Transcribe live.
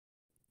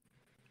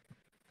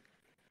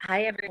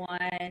Hi,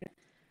 everyone.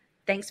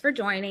 Thanks for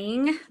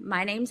joining.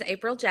 My name's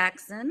April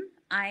Jackson.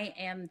 I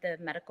am the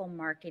medical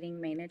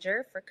marketing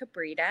manager for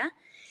Kabrita.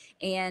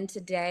 And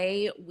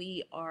today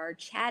we are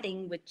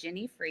chatting with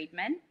Jenny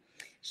Friedman.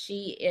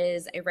 She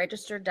is a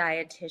registered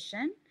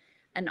dietitian,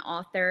 an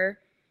author,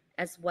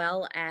 as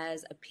well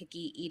as a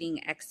picky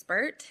eating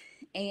expert.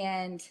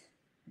 And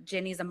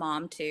Jenny's a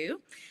mom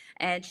too.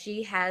 And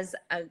she has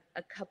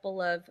a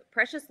couple of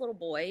precious little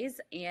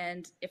boys.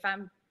 And if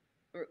I'm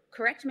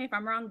correct me if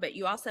I'm wrong, but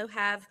you also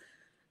have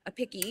a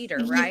picky eater,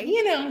 right? He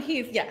is.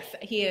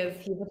 He's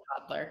a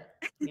toddler,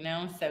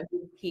 so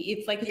he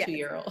eats like a Yes.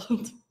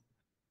 2-year-old.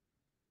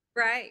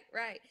 Right.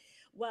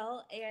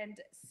 Well,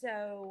 and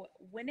so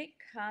when it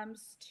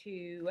comes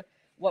to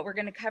what we're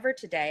going to cover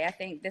today, I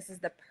think this is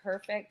the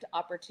perfect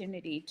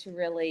opportunity to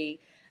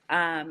really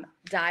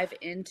dive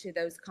into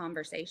those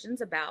conversations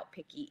about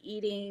picky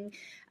eating.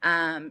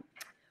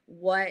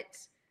 What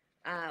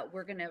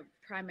we're going to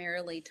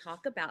primarily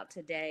talk about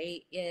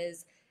today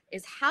is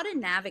how to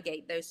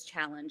navigate those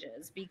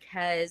challenges,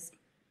 because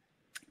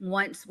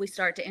once we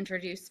start to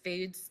introduce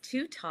foods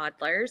to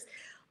toddlers,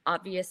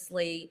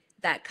 obviously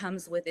that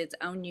comes with its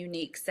own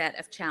unique set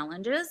of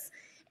challenges.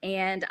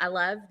 And I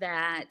love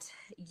that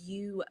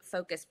you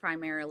focus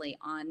primarily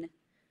on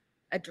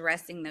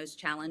addressing those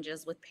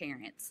challenges with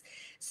parents.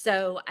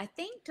 So I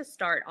think to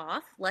start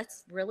off,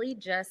 let's really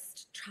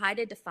just try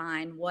to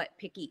define what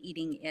picky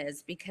eating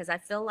is, because I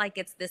feel like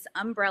it's this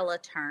umbrella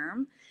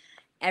term.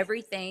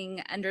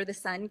 Everything under the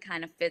sun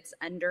kind of fits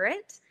under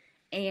it.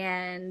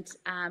 And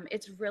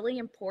it's really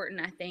important,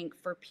 I think,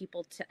 for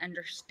people to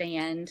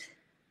understand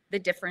the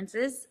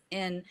differences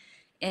in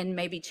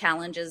maybe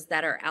challenges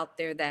that are out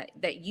there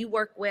that you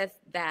work with,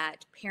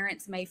 that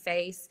parents may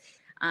face,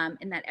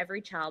 and that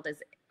every child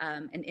is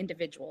an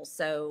individual.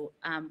 So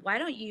why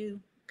don't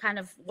you kind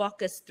of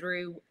walk us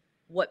through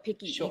what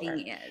picky Sure.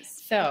 eating is?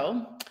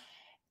 So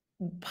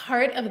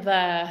part of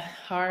the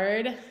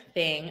hard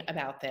thing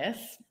about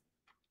this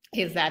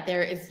is that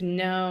there is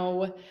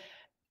no,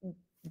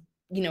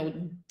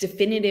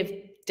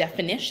 definitive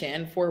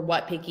definition for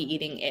what picky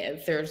eating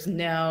is. There's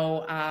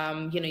no,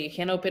 you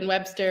can't open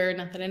Webster,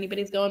 not that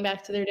anybody's going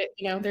back to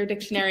their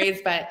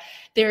dictionaries, but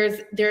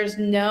there's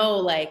no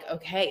like,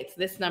 okay, it's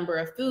this number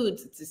of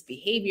foods, it's this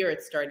behavior,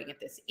 it's starting at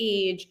this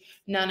age,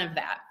 none of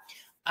that.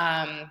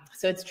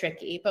 So it's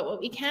tricky. But what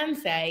we can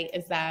say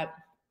is that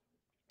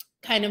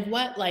kind of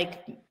what like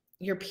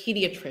your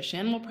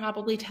pediatrician will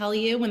probably tell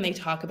you when they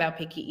talk about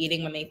picky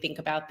eating, when they think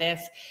about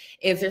this,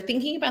 is they're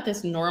thinking about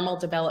this normal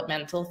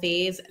developmental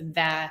phase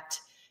that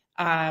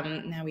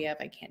now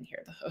I can't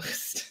hear the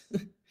host.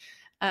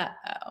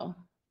 Uh-oh.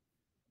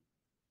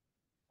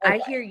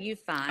 I hear you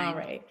fine. All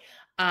right.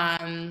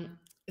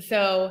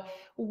 So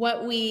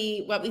what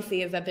we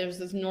see is that there's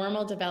this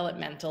normal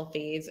developmental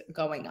phase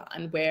going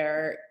on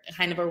where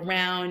kind of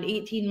around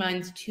 18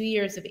 months, 2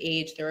 years of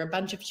age, there are a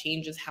bunch of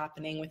changes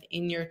happening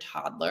within your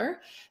toddler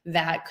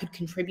that could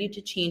contribute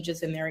to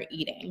changes in their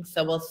eating.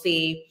 So we'll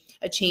see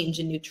a change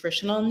in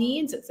nutritional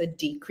needs. It's a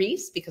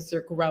decrease because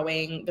they're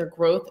growing, their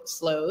growth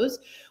slows.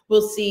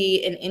 We'll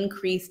see an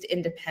increased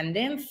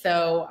independence.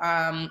 So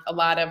a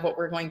lot of what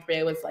we're going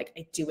through is like,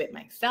 I do it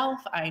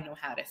myself. I know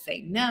how to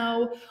say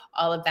no,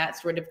 all of that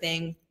sort of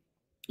thing.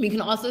 We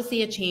can also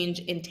see a change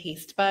in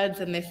taste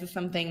buds. And this is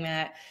something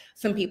that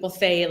some people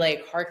say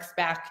like harks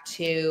back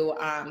to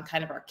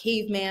kind of our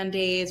caveman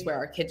days where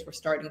our kids were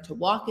starting to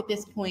walk at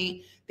this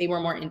point. They were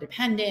more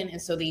independent.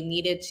 And so they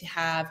needed to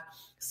have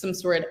some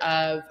sort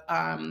of,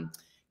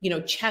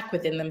 check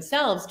within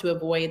themselves to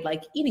avoid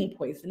like eating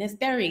poisonous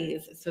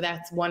berries. So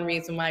that's one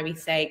reason why we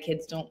say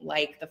kids don't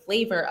like the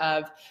flavor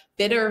of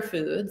bitter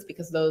foods,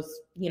 because those,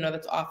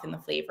 that's often the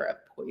flavor of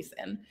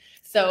poison.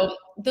 So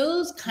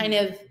those kind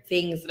of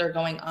things that are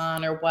going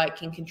on are what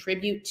can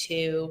contribute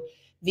to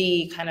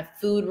the kind of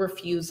food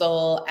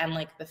refusal and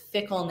like the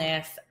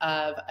fickleness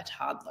of a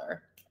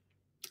toddler.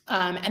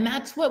 And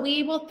that's what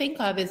we will think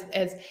of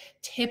as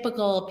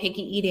typical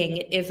picky eating.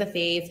 It is a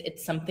phase.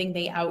 It's something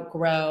they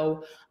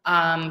outgrow.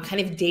 Kind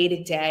of day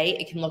to day,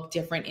 it can look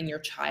different in your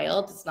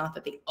child. It's not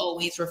that they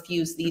always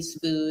refuse these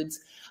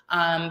foods,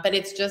 but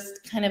it's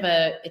just kind of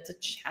it's a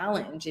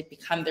challenge.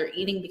 Their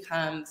eating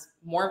becomes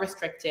more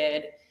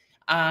restricted.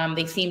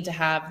 They seem to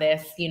have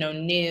this,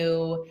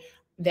 new,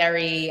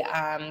 very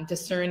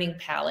discerning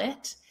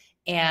palate,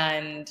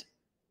 and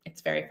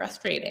it's very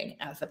frustrating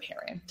as a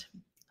parent.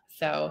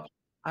 So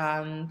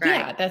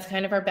Right. that's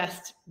kind of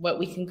what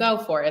we can go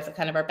for is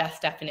kind of our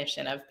best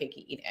definition of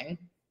picky eating.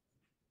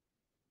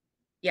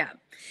 Yeah.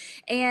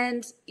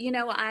 And,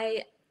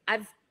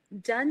 I've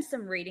done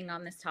some reading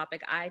on this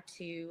topic. I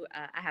too,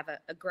 I have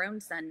a grown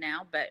son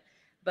now,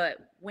 but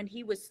when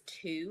he was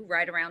 2,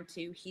 right around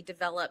 2, he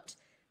developed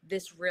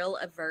this real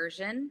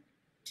aversion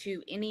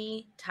to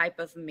any type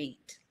of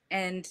meat.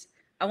 And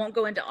I won't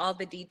go into all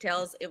the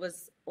details. It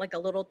was like a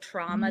little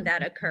trauma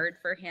that occurred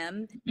for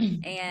him.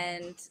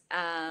 And,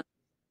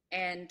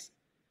 and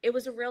it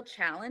was a real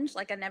challenge.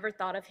 Like I never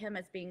thought of him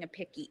as being a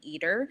picky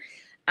eater.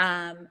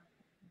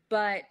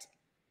 But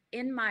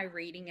in my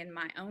reading and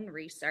my own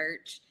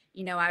research,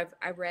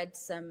 I read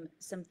some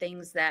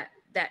things that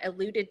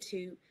alluded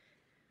to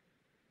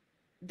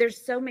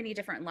there's so many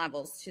different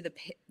levels to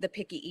the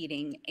picky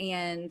eating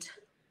and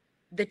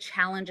the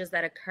challenges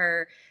that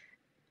occur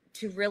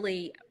to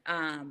really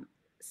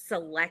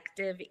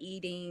selective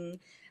eating,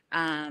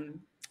 um,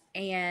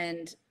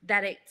 and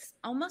that it's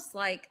almost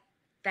like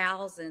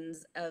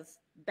thousands of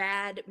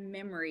bad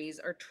memories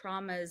or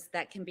traumas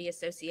that can be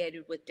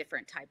associated with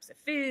different types of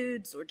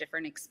foods or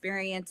different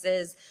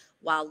experiences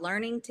while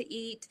learning to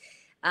eat.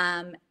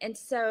 And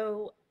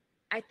so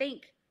I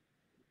think,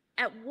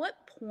 at what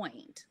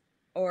point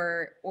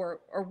or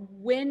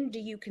when do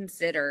you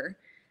consider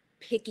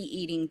picky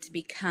eating to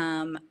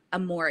become a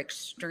more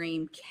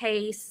extreme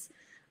case,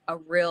 a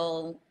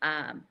real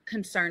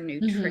concern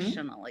Mhm.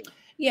 nutritionally?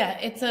 Yeah,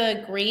 it's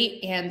a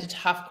great and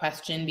tough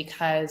question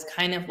because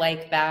kind of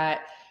like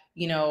that,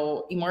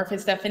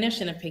 amorphous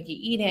definition of picky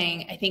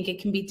eating, I think it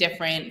can be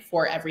different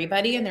for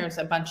everybody and there's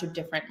a bunch of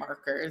different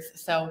markers.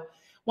 So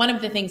one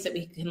of the things that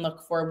we can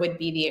look for would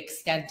be the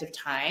extent of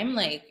time.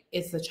 Like,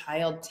 is the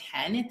child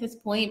 10 at this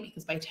point?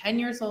 Because by 10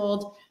 years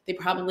old, they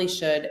probably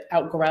should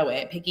outgrow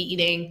it. Picky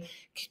eating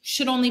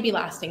should only be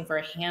lasting for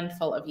a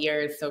handful of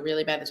years. So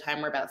really by the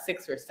time we're about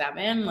 6 or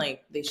 7,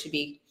 like they should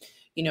be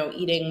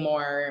eating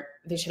more,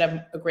 they should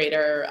have a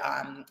greater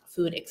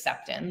food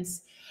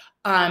acceptance.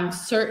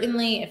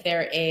 Certainly, if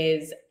there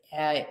is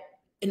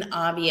an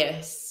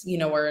obvious,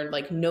 or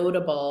like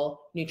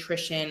notable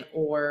nutrition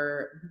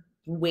or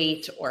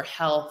weight or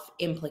health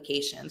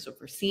implications. So if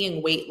we're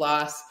seeing weight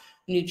loss,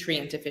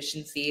 nutrient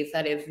deficiencies,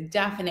 that is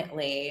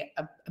definitely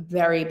a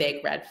very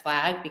big red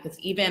flag, because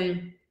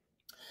even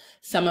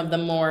some of the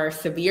more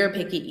severe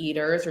picky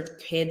eaters or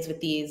kids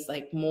with these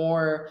like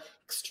more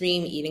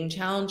extreme eating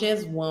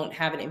challenges won't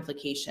have an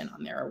implication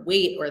on their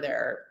weight or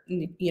their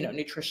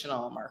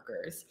nutritional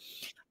markers.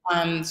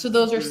 So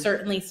those are Mhm.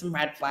 certainly some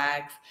red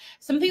flags.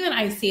 Something that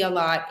I see a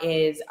lot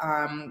is,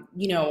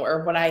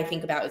 or what I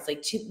think about is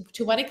like,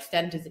 to what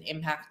extent is it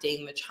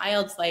impacting the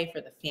child's life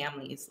or the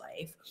family's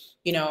life?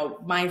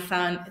 My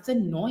son, it's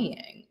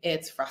annoying.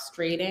 It's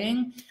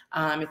frustrating.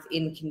 It's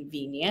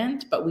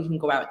inconvenient, but we can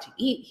go out to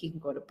eat. He can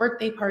go to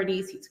birthday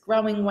parties. He's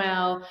growing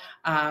well.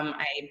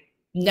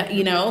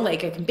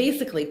 Like I can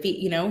basically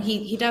feed,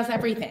 he does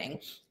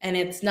everything, and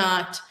it's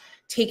not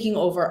taking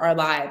over our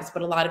lives.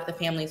 But a lot of the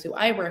families who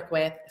I work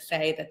with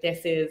say that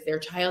this is their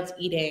child's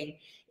eating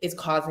is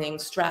causing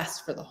stress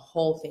for the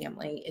whole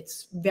family.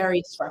 It's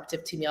very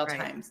disruptive to meal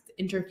Right. times,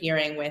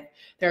 interfering with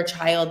their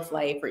child's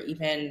life or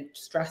even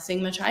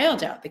stressing the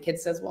child out. The kid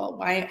says, well,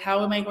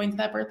 how am I going to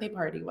that birthday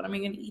party? What am I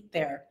going to eat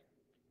there?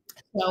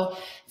 So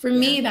for Yeah.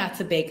 me, that's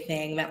a big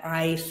thing that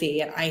I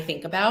see and I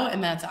think about,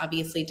 and that's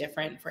obviously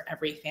different for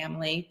every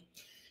family.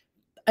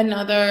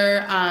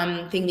 Another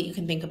thing that you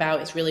can think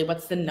about is really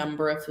what's the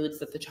number of foods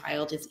that the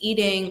child is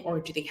eating, or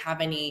do they have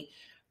any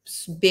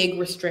big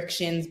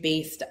restrictions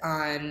based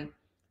on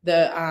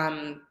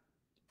the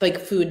like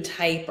food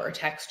type or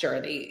texture?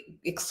 Are they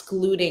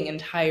excluding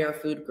entire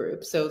food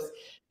groups? So,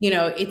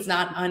 it's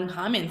not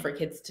uncommon for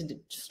kids to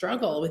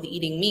struggle with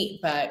eating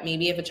meat, but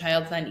maybe if a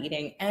child's not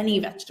eating any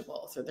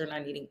vegetables or they're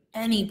not eating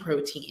any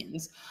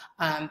proteins,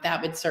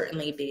 that would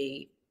certainly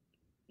be,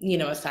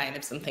 a sign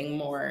of something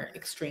more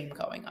extreme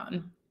going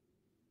on.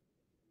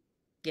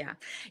 Yeah.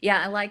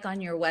 Yeah. I like on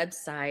your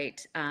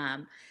website,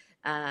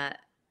 uh,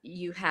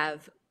 you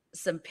have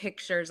some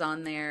pictures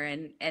on there,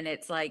 and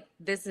it's like,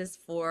 this is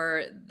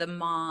for the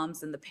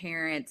moms and the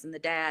parents and the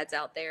dads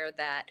out there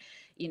that,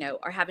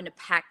 are having to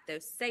pack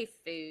those safe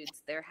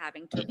foods. They're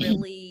having to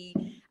really,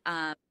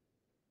 um,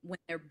 when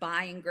they're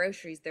buying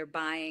groceries, they're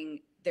buying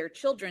their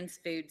children's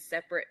food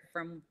separate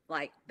from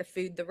like the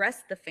food the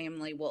rest of the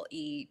family will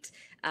eat.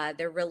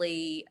 They're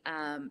really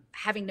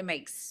having to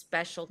make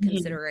special Mhm.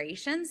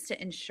 considerations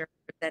to ensure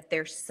that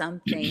there's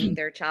something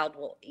their child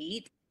will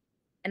eat.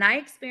 And I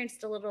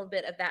experienced a little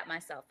bit of that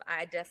myself.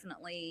 I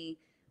definitely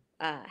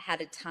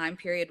had a time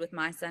period with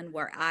my son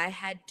where I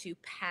had to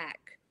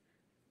pack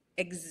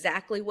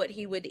exactly what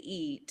he would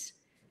eat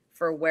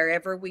for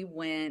wherever we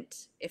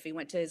went, if he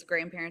went to his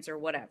grandparents or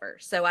whatever.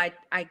 So I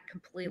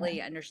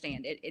completely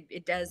understand it.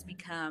 It does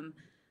become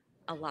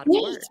a lot of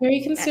Yeah, work it's very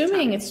at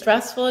consuming. It's times.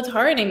 stressful. It's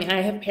hard. I mean,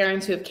 I have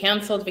parents who have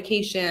canceled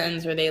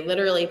vacations, or they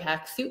literally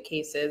pack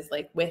suitcases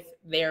like with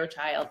their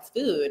child's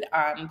food,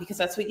 because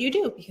that's what you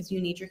do, because you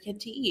need your kid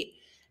to eat.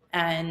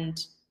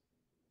 And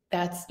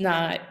that's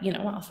not,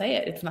 I'll say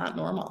it, it's not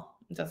normal.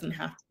 It doesn't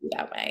have to be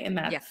that way. And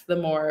Yeah. that's the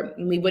more,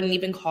 we wouldn't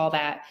even call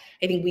that,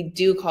 I think we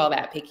do call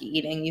that picky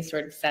eating. You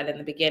sort of said in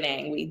the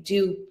beginning, we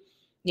do,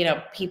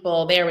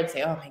 people there would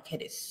say, oh, my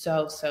kid is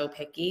so, so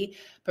picky.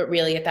 But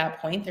really at that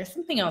point, there's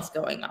something else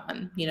going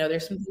on.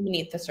 There's something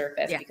beneath the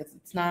surface, Yeah. because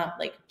it's not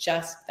like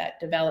just that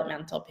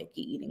developmental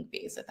picky eating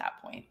phase at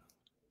that point.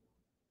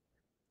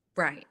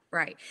 Right,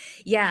 right.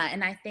 Yeah,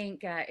 and I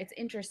think it's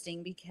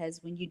interesting because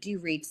when you do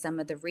read some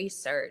of the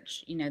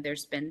research,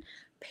 there's been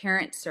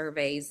parent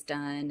surveys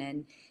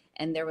done,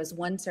 and there was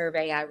one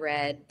survey I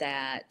read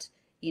that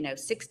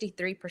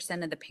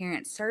 63% of the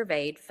parents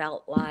surveyed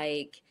felt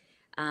like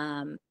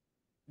um,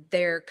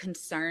 their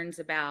concerns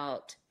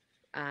about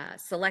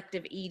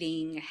selective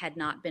eating had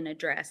not been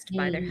addressed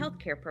by their Mm.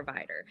 healthcare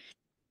provider.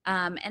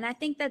 And I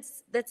think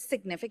that's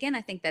significant.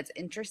 I think that's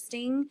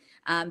interesting,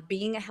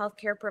 being a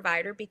healthcare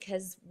provider,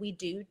 because we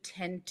do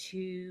tend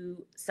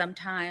to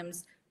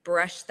sometimes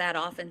brush that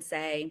off and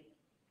say,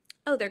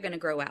 "Oh, they're going to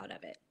grow out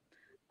of it.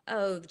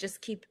 Oh,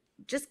 just keep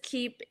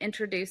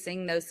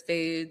introducing those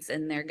foods,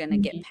 and they're going to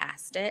get Mhm.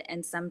 past it."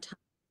 And sometimes,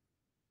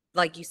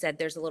 like you said,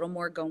 there's a little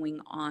more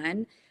going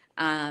on.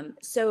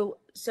 So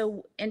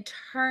in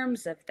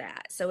terms of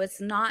that, so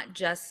it's not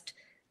just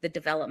the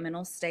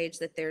developmental stage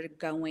that they're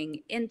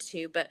going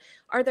into, but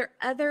are there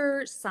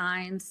other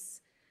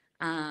signs,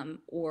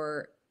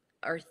 or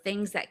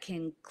things that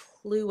can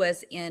clue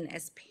us in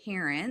as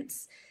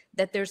parents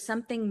that there's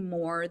something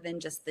more than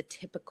just the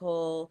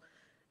typical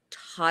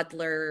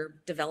toddler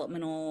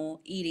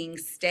developmental eating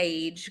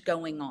stage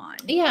going on?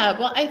 Yeah,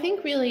 well, I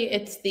think really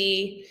it's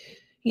the,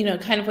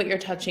 kind of what you're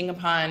touching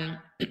upon,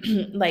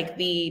 like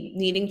the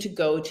needing to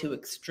go to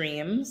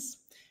extremes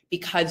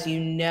because you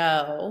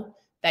know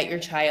that your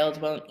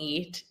child won't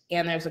eat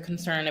and there's a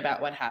concern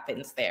about what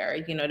happens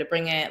there. To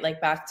bring it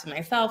like back to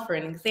myself for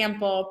an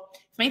example,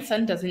 if my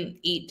son doesn't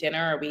eat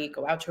dinner or we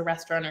go out to a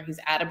restaurant or he's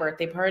at a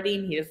birthday party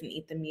and he doesn't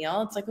eat the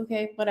meal, it's like,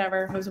 okay,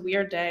 whatever. It was a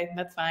weird day.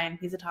 That's fine.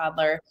 He's a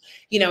toddler.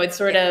 It's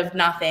sort Yeah. of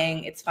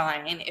nothing. It's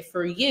fine. If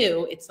for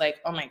you, it's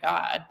like, oh my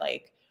God,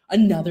 like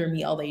another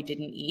meal they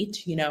didn't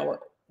eat,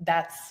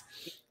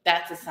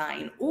 that's a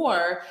sign.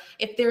 Or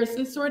if there's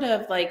some sort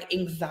of like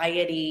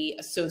anxiety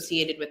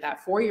associated with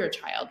that for your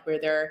child where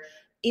they're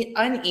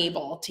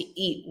unable to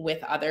eat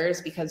with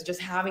others because just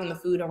having the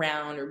food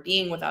around or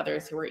being with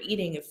others who are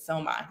eating is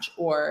so much,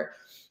 or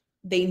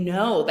they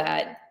know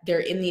that they're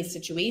in these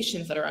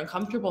situations that are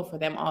uncomfortable for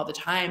them all the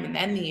time, and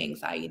then the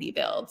anxiety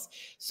builds.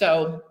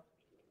 So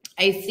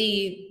I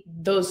see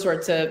those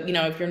sorts of,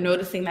 if you're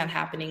noticing that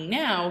happening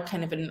now,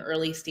 kind of at an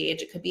early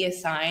stage, it could be a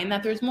sign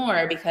that there's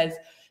more, because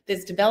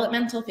this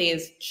developmental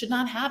phase should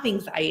not have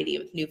anxiety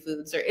with new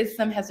foods. There is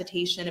some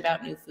hesitation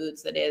about new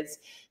foods that is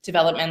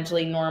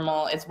developmentally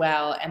normal as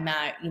well. And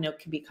that,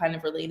 can be kind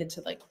of related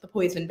to like the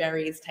poison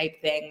berries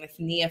type thing, this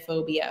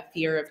neophobia,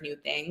 fear of new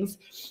things.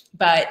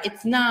 But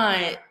it's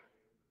not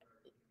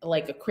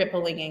like a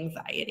crippling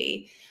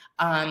anxiety.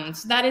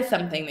 So that is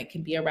something that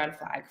can be a red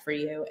flag for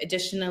you.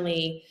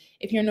 Additionally,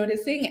 if you're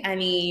noticing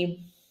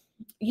any,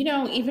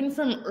 even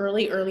from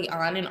early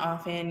on, and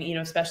often,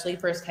 especially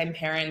first time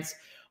parents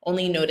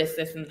only notice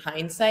this in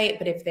hindsight,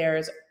 but if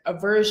there's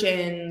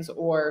aversions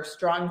or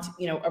strong,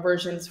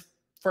 aversions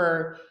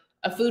for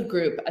a food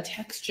group, a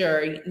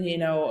texture,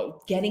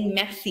 getting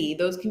messy,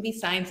 those can be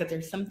signs that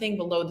there's something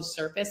below the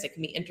surface that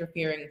can be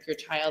interfering with your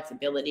child's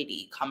ability to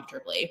eat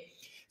comfortably.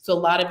 So a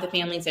lot of the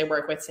families I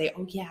work with say,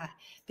 oh yeah,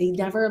 they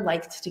never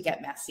liked to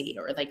get messy,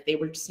 or like they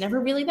were just never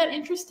really that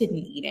interested in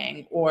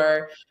eating,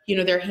 or,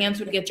 their hands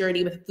would get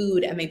dirty with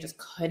food and they just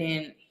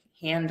couldn't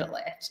handle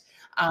it.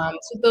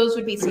 So those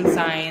would be some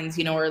signs,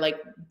 or like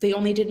they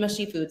only did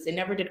mushy foods, they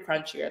never did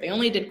crunchy, or they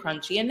only did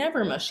crunchy and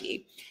never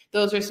mushy.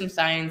 Those are some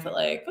signs that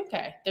like,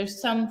 okay,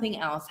 there's something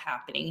else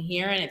happening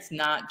here, and it's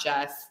not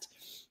just,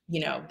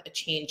 a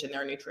change in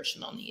their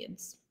nutritional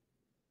needs.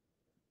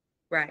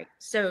 Right.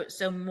 So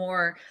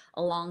more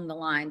along the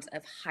lines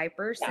of Yes.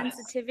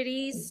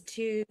 hypersensitivities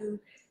to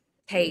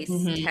taste,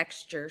 Mm-hmm.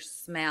 texture,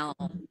 smell.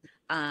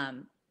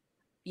 Um,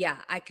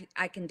 yeah, I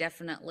can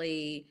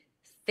definitely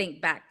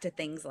think back to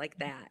things like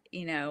that,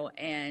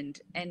 and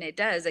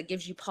it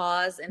gives you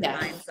pause in Yes.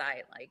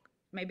 hindsight, like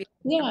maybe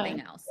Yeah. something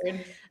else.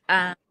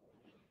 Um,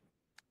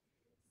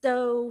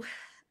 so,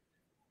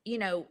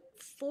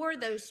 for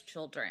those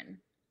children,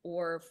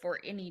 or for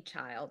any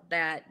child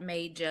that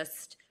may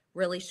just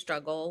really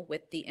struggle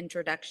with the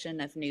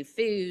introduction of new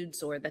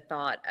foods, or the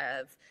thought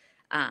of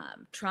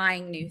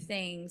trying new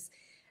things,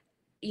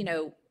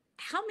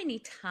 how many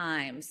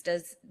times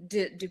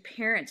do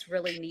parents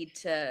really need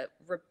to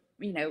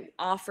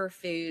offer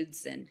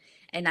foods?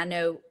 And I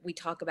know we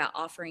talk about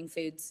offering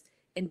foods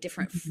in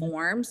different Mhm.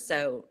 forms,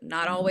 so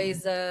not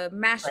always a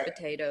mashed Right.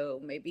 potato,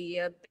 maybe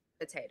a baked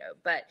potato,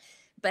 but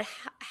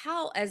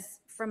how, as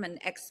from an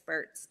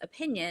expert's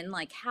opinion,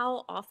 like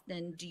how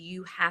often do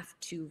you have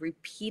to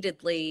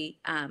repeatedly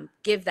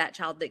give that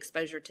child the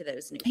exposure to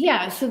those new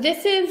Yeah, foods? so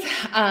this is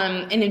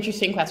an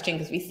interesting question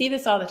because we see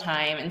this all the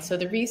time. And so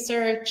the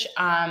research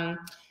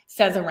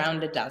says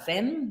around a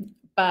dozen,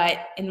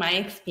 but in my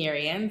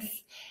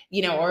experience,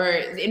 or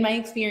in my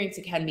experience,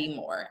 it can be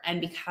more. And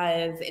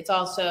because it's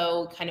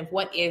also kind of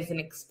what is an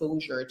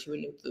exposure to a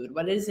new food?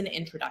 What is an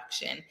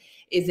introduction?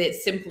 Is it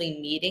simply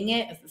meeting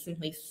it? Is it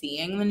simply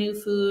seeing the new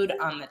food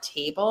on the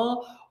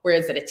table? Or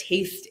is it a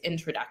taste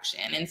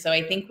introduction? And so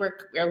I think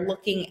we're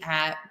looking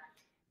at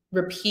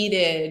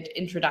repeated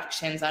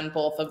introductions on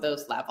both of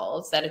those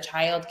levels, that a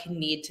child can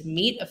need to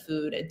meet a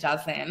food a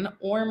dozen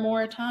or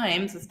more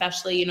times,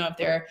 especially, if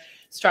they're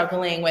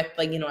struggling with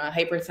like, a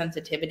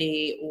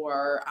hypersensitivity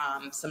or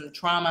some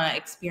trauma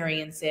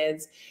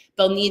experiences.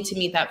 They'll need to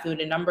meet that food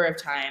a number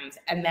of times.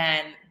 And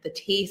then the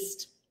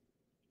taste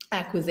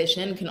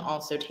acquisition can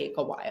also take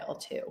a while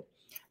too.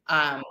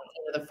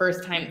 The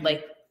first time,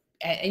 like,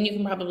 and you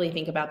can probably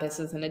think about this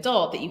as an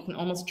adult, that you can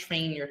almost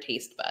train your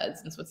taste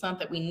buds. And so it's not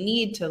that we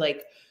need to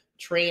like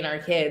train our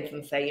kids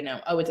and say,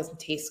 oh, it doesn't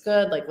taste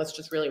good, like let's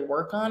just really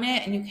work on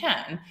it. And you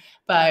can,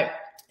 but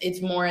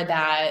it's more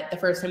that the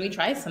first time we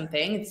try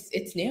something,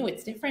 it's new,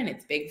 it's different,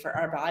 it's big for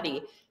our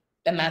body.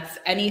 And that's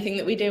anything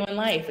that we do in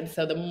life. And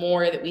so the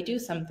more that we do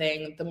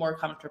something, the more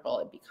comfortable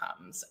it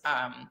becomes.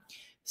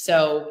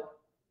 So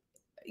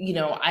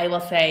I will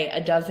say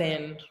a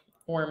dozen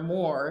or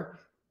more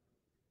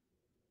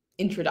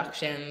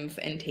introductions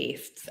and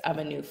tastes of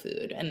a new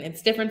food. And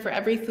it's different for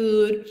every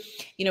food.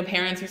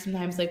 Parents are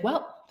sometimes like,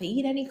 well, they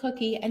eat any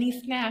cookie, any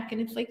snack.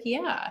 And it's like,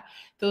 yeah,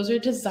 those are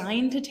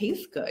designed to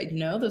taste good.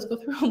 Those go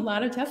through a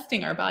lot of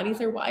testing. Our bodies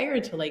are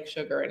wired to like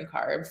sugar and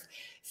carbs.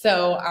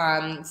 So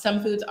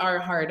some foods are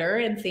harder,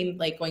 and same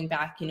like going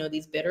back,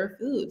 these bitter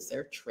foods,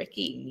 they're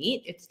tricky.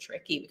 Meat, it's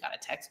tricky. We got a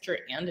texture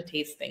and a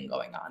taste thing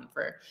going on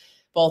for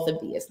both of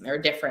these, and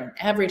they're different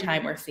every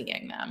time we're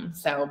seeing them.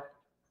 So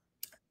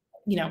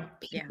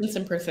patience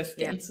and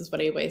persistence is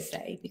what I always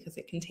say, because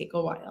it can take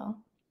a while.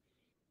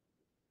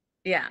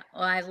 Yeah.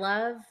 Well,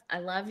 I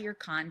love your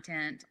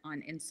content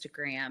on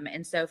Instagram.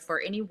 And so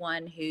for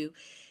anyone who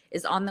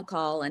is on the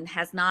call and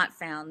has not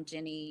found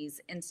Jenny's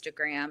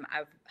Instagram,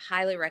 I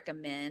highly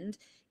recommend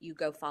you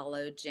go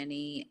follow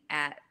Jenny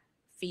at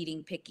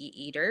Feeding Picky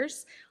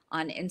Eaters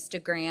on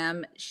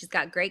Instagram. She's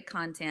got great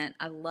content.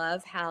 I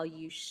love how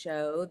you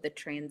show the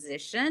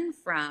transition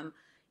from,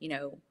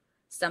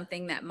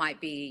 something that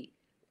might be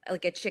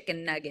like a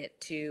chicken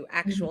nugget to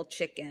actual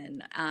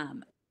chicken.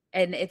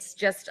 And it's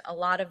just a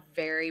lot of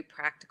very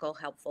practical,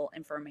 helpful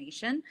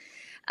information.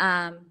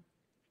 I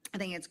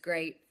think it's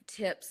great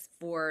tips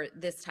for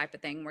this type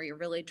of thing where you're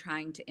really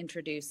trying to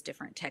introduce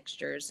different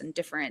textures and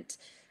different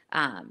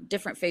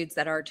foods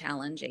that are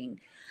challenging.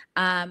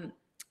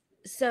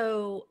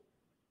 So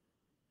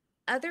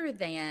other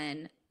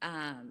than,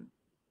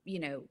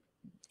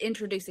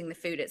 introducing the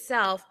food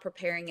itself,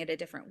 preparing it a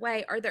different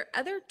way, are there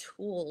other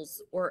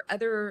tools or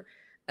other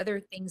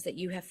things that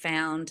you have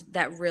found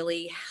that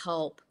really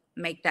help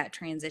make that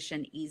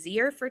transition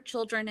easier for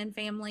children and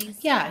families?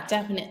 Yeah,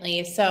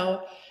 definitely.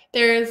 So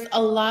there's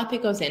a lot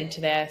that goes into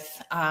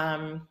this.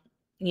 And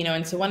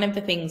so one of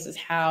the things is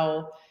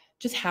how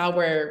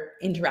we're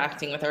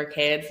interacting with our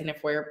kids, and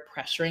if we're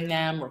pressuring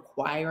them,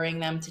 requiring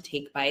them to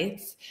take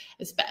bites.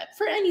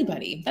 For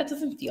anybody, that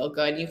doesn't feel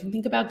good. You can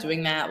think about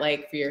doing that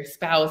like for your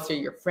spouse or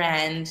your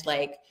friend,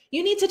 like,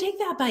 you need to take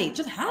that bite,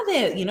 just have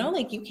it,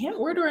 like you can't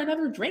order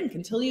another drink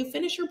until you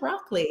finish your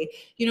broccoli.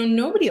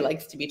 Nobody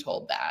likes to be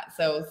told that.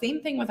 So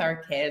same thing with our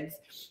kids.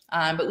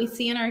 But we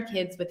see in our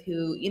kids with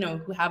who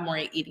have more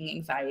eating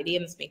anxiety,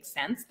 and this makes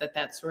sense,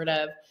 that sort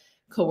of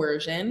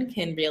coercion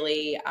can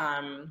really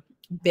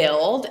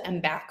build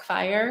and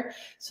backfire.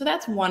 So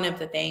that's one of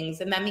the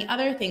things. And then the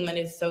other thing that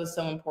is so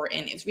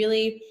important is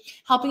really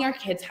helping our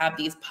kids have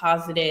these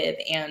positive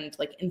and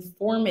like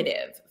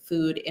informative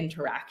food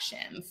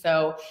interactions.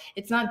 So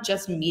it's not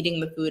just meeting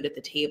the food at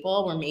the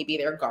table where maybe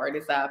their guard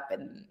is up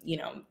and,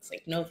 it's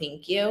like, no,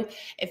 thank you.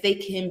 If they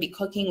can be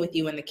cooking with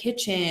you in the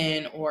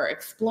kitchen or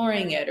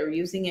exploring it or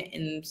using it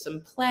in some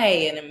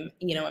play and,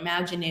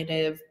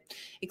 imaginative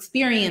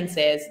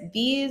experiences,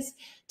 these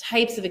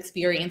types of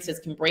experiences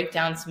can break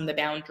down some of the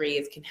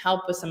boundaries, can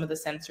help with some of the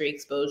sensory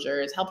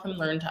exposures, help them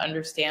learn to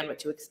understand what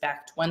to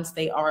expect once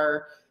they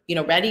are,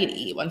 ready to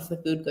eat, once the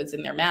food goes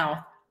in their mouth.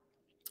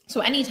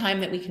 So anytime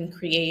that we can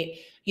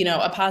create,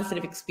 a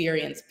positive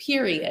experience,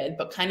 period,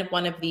 but kind of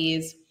one of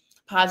these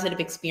positive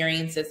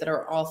experiences that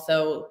are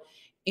also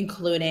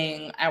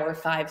including our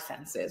five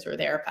senses or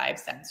their five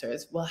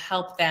senses, will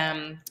help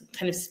them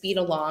kind of speed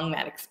along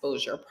that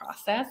exposure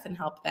process and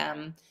help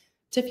them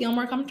to feel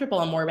more comfortable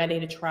and more ready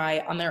to try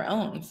on their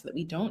own, so that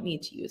we don't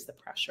need to use the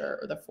pressure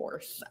or the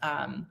force.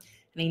 And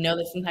I know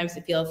that sometimes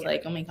it feels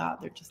like, oh my God,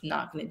 they're just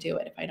not going to do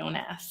it if I don't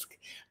ask.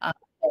 There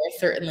are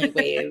certainly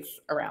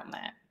ways around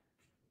that.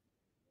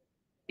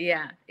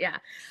 Yeah.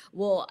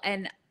 Well,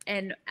 and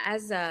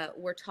as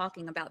we're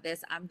talking about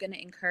this, I'm going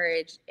to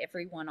encourage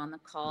everyone on the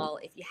call,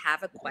 if you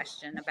have a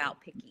question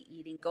about picky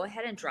eating, go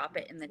ahead and drop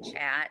it in the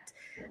chat.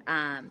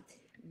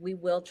 We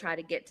will try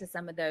to get to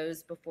some of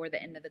those before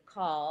the end of the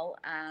call.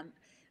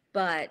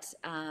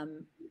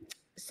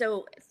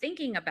 So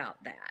thinking about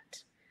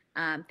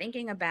that,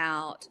 thinking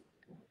about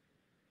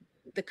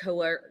the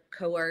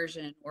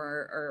coercion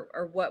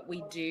or what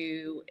we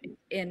do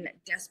in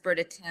desperate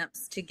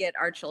attempts to get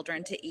our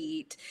children to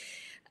eat,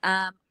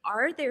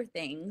 are there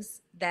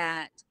things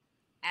that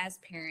as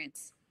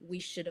parents we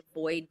should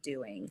avoid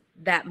doing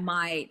that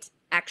might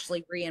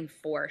actually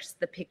reinforce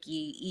the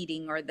picky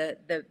eating or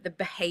the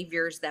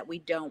behaviors that we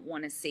don't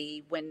want to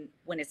see when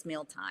it's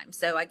mealtime?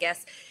 So I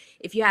guess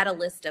if you had a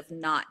list of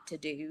not to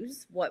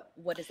do's, what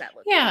does that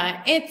look like?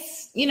 Yeah,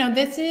 it's,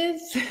 this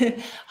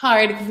is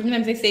hard because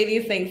sometimes I say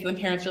these things and the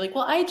parents are like,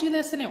 well, I do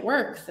this and it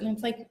works. And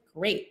it's like,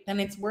 great, then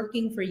it's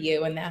working for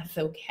you and that's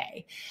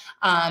okay.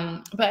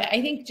 But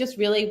I think just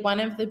really one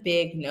of the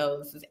big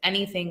no's is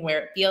anything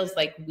where it feels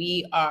like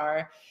we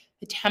are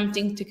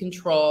attempting to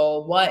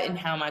control what and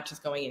how much is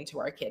going into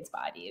our kids'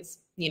 bodies.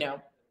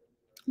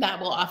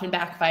 That will often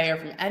backfire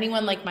from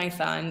anyone like my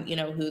son,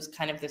 who's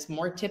kind of this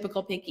more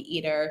typical picky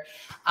eater,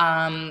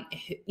 and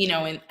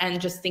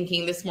just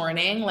thinking this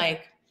morning,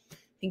 like, I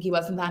think he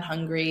wasn't that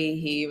hungry.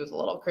 He was a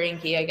little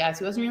cranky, I guess.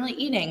 He wasn't really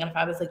eating. And if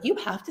I was like, you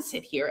have to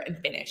sit here and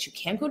finish. You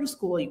can't go to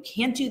school. You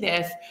can't do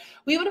this.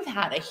 We would have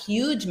had a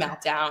huge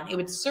meltdown. It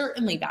would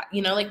certainly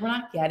like we're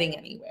not getting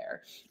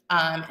anywhere.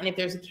 And if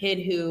there's a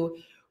kid who,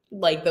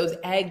 like, those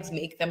eggs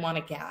make them want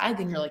to gag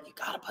and you're like, you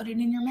got to put it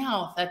in your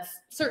mouth, that's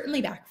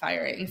certainly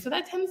backfiring. So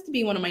that tends to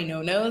be one of my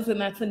no-nos. And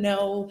that's a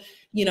no,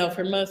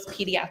 for most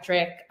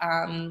pediatric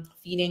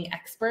feeding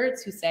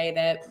experts who say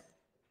that,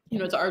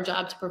 it's our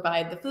job to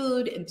provide the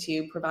food and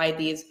to provide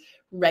these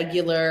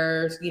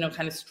regular,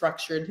 kind of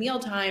structured meal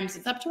times.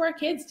 It's up to our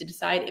kids to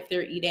decide if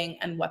they're eating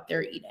and what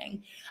they're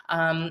eating.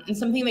 And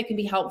something that can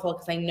be helpful,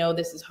 because I know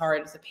this is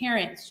hard as a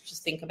parent, is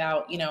just think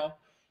about,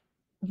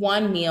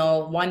 one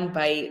meal, one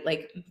bite,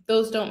 like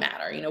those don't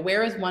matter.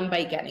 Where is one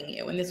bite getting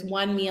you? And this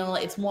one meal,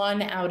 it's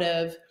one out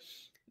of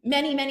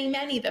many, many,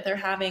 many that they're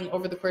having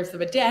over the course of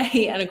a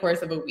day and a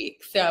course of a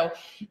week. So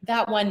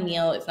that one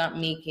meal is not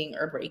making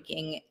or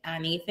breaking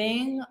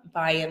anything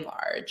by and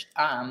large.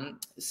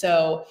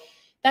 So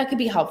that could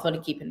be helpful to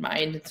keep in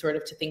mind, and sort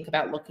of to think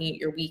about looking at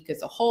your week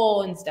as a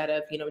whole instead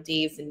of,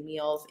 days and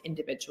meals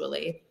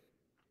individually.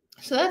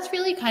 So that's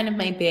really kind of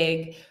my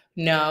big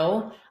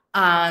no.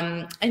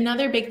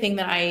 Another big thing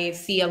that I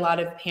see a lot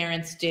of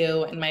parents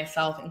do, and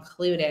myself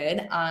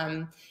included,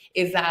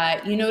 is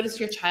that you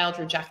notice your child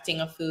rejecting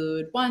a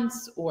food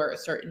once or a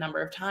certain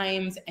number of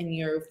times, and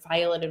you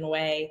file it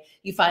away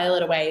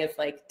as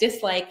like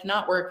dislike,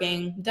 not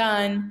working,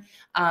 done.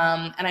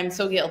 And I'm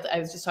so guilty. I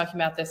was just talking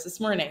about this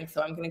morning,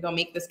 so I'm going to go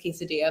make this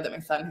quesadilla that my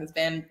son has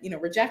been,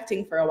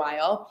 rejecting for a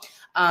while.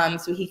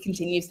 So he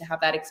continues to have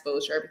that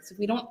exposure, because if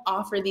we don't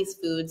offer these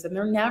foods, then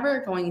they're never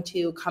going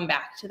to come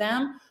back to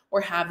them or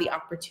have the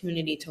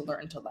opportunity to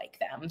learn to like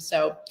them.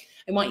 So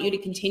I want you to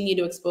continue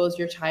to expose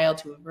your child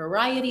to a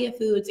variety of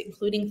foods,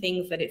 including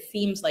things that it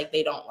seems like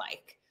they don't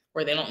like,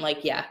 or they don't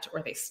like yet,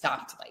 or they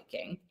stopped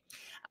liking.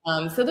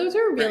 So those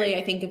are really,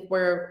 I think, if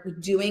we're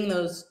doing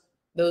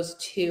those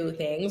two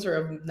things,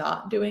 or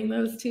not doing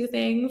those two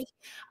things,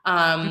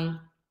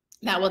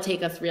 that will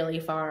take us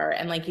really far.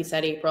 And like you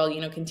said, April,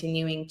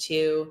 continuing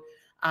to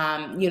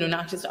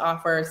not just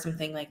offer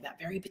something like that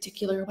very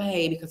particular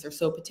way because they're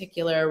so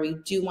particular. We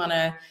do want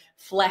to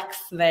flex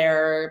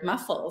their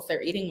muscles,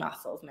 their eating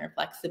muscles, and their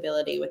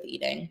flexibility with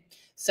eating.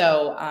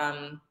 So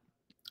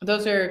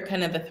those are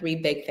kind of the three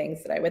big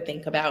things that I would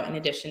think about, in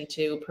addition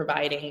to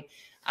providing,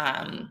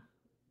 or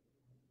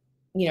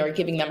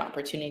giving them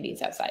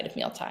opportunities outside of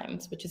meal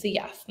times, which is a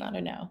yes, not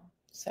a no.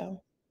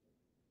 So,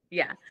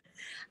 yeah.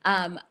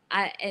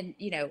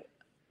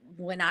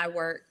 When I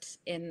worked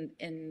in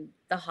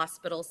the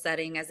hospital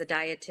setting as a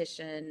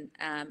dietitian,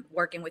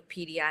 working with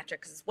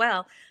pediatrics as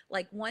well,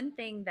 like one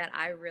thing that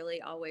I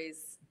really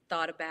always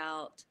thought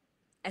about,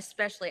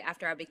 especially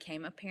after I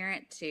became a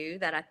parent too,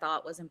 that I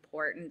thought was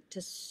important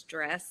to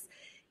stress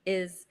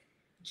is,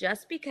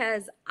 just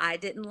because I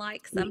didn't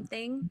like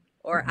something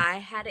or I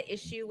had an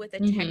issue with a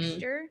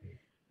texture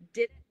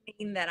didn't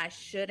mean that I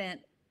shouldn't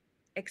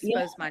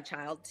expose my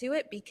child to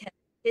it, because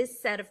his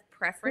set of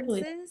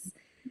preferences,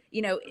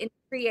 in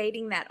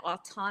creating that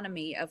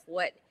autonomy of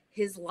what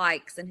his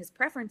likes and his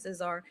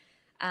preferences are,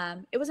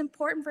 it was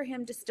important for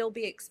him to still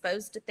be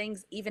exposed to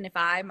things, even if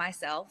I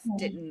myself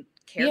didn't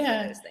care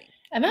for those things.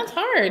 And that's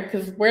hard,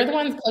 because we're the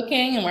ones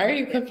cooking, and why are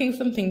you cooking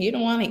something you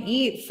don't want to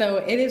eat? So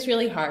it is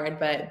really hard,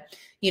 but,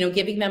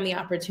 giving them the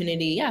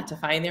opportunity, to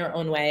find their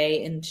own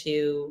way and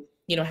to,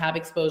 have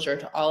exposure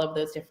to all of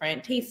those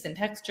different tastes and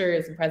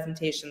textures and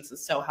presentations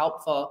is so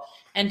helpful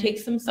and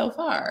takes them so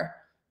far.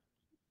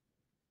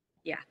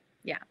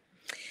 Yeah.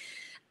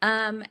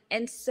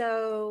 And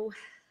so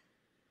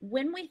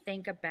when we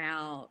think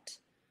about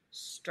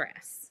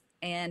stress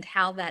and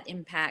how that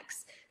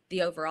impacts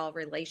the overall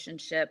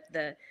relationship,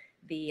 I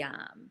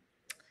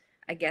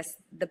guess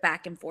the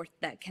back and forth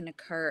that can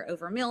occur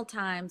over meal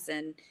times,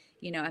 and,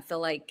 I feel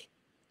like,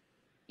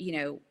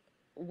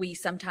 we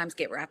sometimes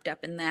get wrapped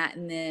up in that.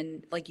 And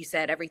then, like you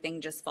said, everything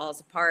just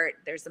falls apart.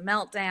 There's a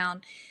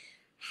meltdown.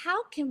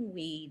 How can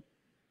we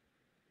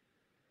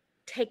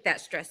take that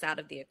stress out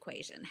of the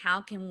equation? How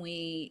can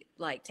we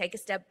take a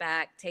step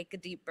back, take a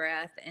deep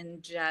breath,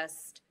 and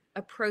just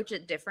approach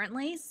it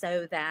differently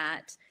so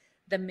that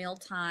the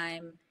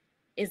mealtime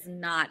is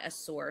not a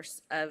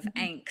source of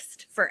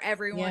angst for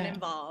everyone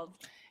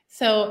involved?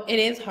 So it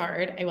is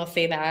hard, I will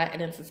say that.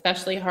 And it's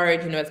especially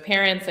hard, as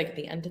parents, at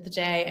the end of the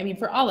day, I mean,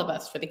 for all of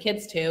us, for the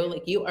kids too,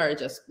 you are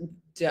just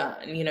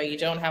done, you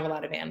don't have a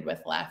lot of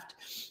bandwidth left.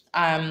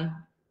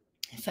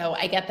 So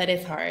I get that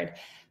it's hard.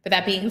 But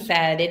that being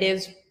said, it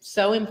is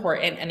so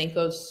important, and it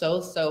goes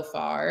so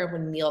far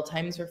when meal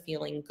times are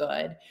feeling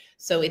good.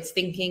 So it's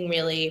thinking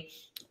really,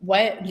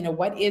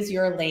 what is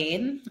your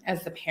lane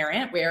as the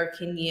parent? Where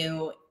can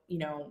you,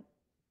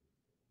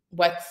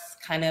 what's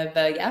kind of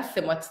the yes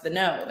and what's the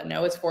no? The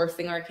no is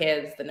forcing our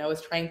kids. The no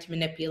is trying to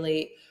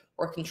manipulate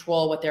or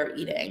control what they're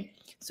eating.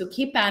 So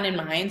keep that in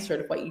mind, sort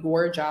of what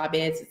your job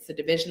is. It's the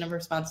division of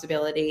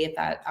responsibility. If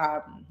that,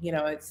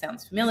 it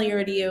sounds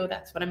familiar to you,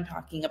 that's what I'm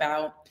talking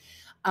about.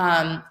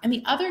 And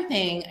the other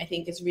thing I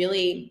think is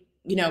really,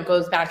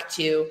 goes back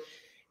to,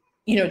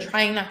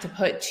 trying not to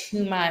put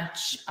too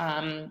much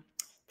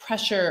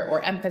pressure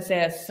or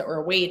emphasis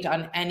or weight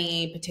on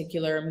any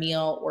particular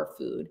meal or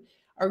food.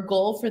 Our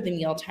goal for the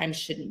mealtime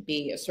shouldn't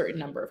be a certain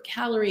number of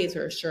calories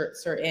or a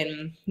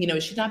certain,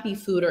 it should not be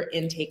food or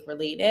intake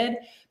related.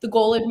 The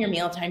goal of your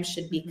mealtime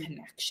should be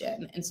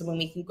connection. And so when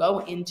we can go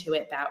into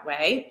it that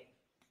way,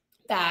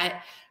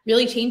 that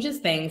really changes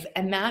things.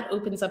 And that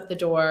opens up the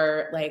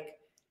door. Like,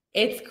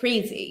 it's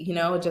crazy,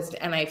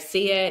 and I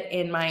see it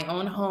in my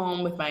own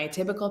home with my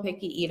typical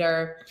picky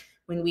eater.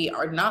 When we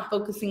are not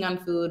focusing on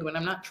food, when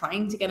I'm not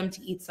trying to get him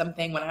to eat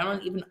something, when I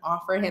don't even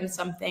offer him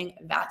something,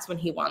 that's when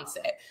he wants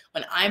it.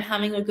 When I'm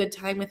having a good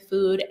time with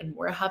food and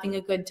we're having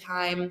a good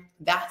time,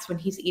 that's when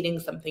he's eating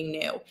something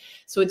new.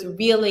 So it's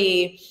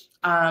really,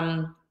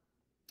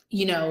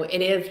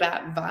 it is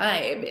that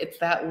vibe. It's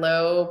that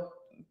low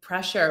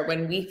pressure.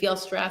 When we feel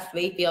stressed,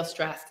 they feel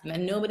stressed, and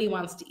then nobody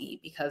wants to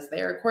eat because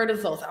their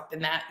cortisol's up,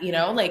 and that,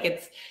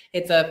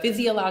 it's a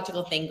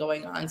physiological thing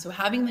going on. So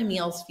having the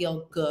meals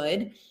feel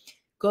good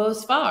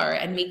goes far,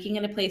 and making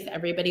it a place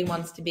everybody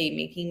wants to be,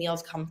 making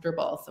meals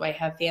comfortable. So I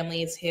have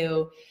families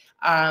who,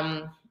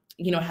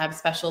 have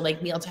special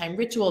like mealtime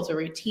rituals or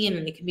routine,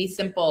 and it can be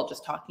simple,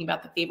 just talking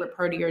about the favorite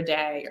part of your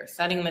day, or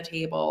setting the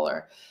table,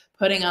 or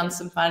putting on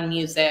some fun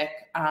music,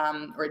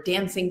 or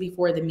dancing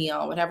before the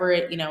meal, whatever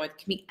it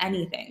can be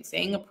anything,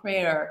 saying a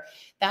prayer.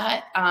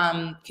 That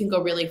can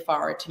go really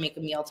far to make a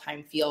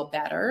mealtime feel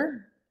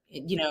better,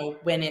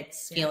 when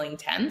it's feeling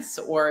tense,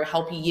 or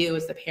help you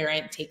as the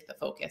parent take the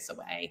focus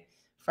away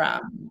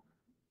from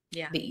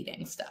the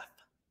eating stuff.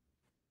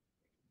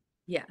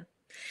 Yeah.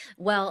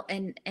 Well,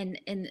 and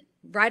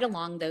right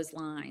along those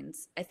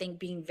lines, I think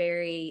being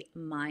very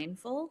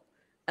mindful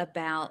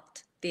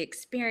about the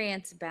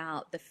experience,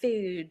 about the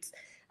foods.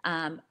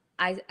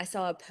 I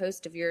saw a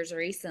post of yours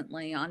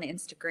recently on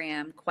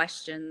Instagram,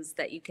 questions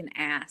that you can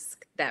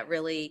ask that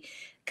really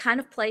kind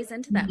of plays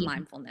into that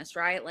mindfulness,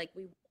 right? Like,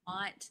 we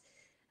want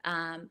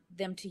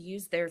them to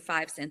use their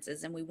five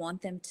senses, and we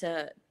want them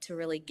to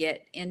really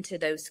get into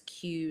those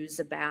cues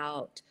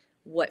about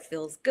what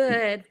feels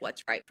good,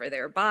 what's right for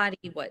their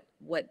body, what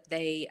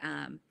they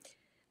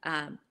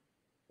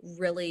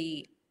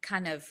really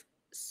kind of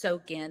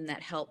soak in,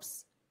 that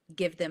helps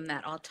give them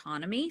that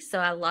autonomy. So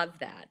I love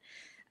that.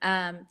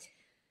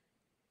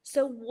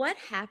 So what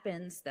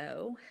happens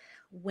though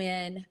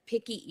when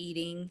picky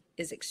eating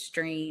is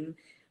extreme,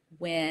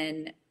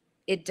 when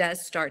it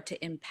does start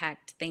to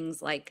impact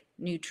things like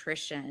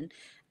nutrition?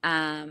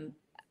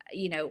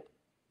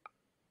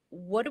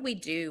 What do we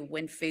do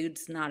when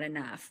food's not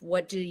enough?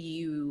 What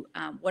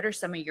are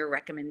some of your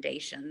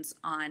recommendations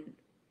on,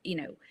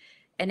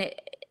 and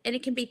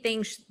it can be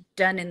things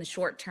done in the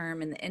short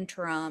term, in the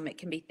interim. It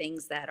can be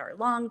things that are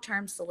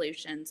long-term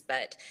solutions.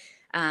 But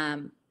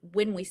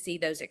when we see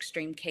those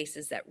extreme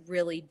cases that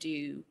really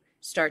do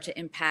start to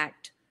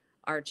impact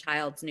our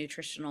child's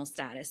nutritional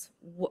status,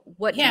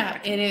 what do you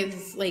recommend? It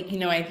is like,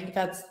 I think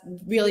that's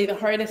really the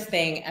hardest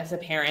thing as a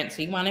parent.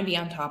 So you want to be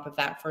on top of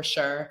that for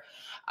sure.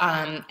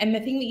 And the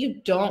thing that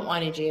you don't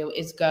want to do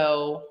is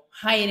go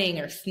hiding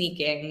or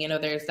sneaking.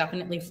 There's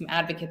definitely some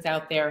advocates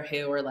out there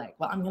who are like,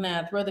 well, I'm going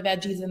to throw the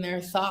veggies in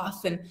their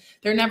sauce, and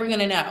they're never going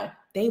to know.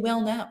 They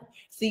will know.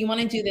 So you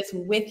want to do this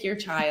with your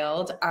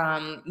child,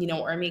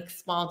 or make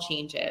small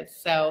changes.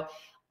 So,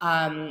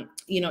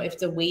 if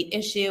it's a weight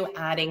issue,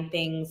 adding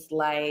things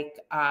like,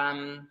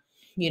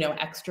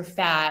 extra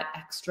fat,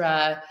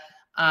 extra,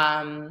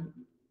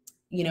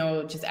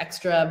 just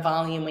extra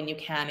volume when you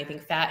can. I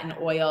think fat and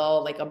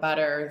oil, like a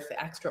butter,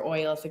 extra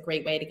oil is a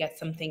great way to get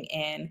something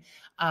in.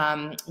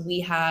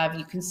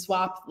 You can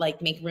swap,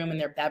 like make room in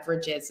their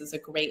beverages is a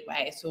great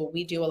way. So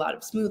we do a lot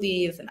of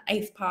smoothies and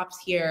ice pops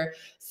here.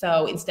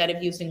 So instead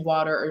of using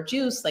water or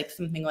juice, like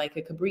something like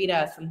a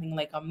Kabrita, something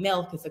like a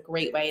milk is a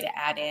great way to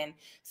add in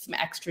some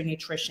extra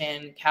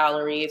nutrition,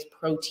 calories,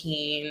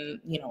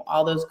 protein,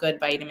 all those good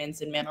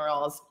vitamins and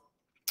minerals.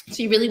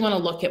 So you really want to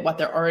look at what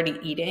they're already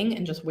eating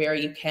and just where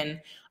you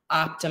can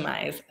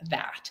optimize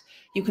that.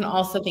 You can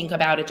also think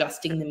about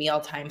adjusting the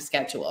mealtime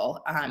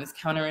schedule. It's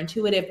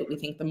counterintuitive, but we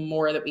think the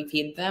more that we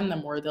feed them, the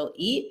more they'll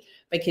eat.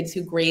 But kids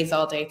who graze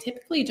all day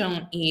typically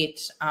don't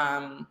eat.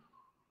 They're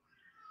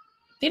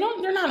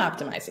not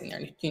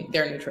optimizing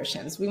their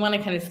nutrition. So we want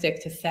to kind of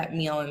stick to set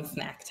meal and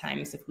snack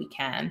times if we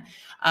can.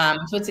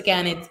 So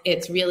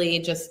it's really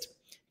just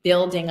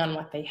building on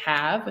what they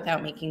have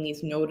without making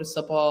these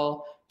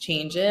noticeable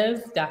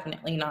changes,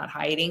 definitely not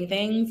hiding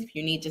things. If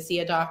you need to see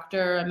a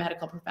doctor, a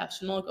medical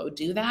professional, go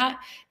do that.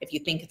 If you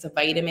think it's a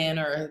vitamin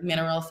or a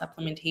mineral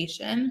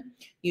supplementation,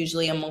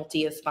 usually a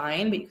multi is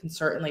fine, but you can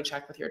certainly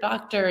check with your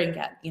doctor and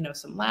get,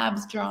 some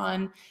labs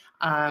drawn.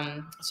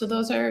 So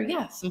those are,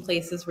 some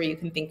places where you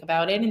can think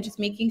about it, and just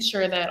making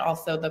sure that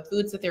also the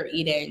foods that they're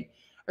eating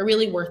are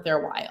really worth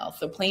their while.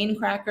 So plain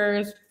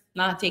crackers,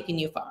 not taking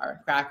you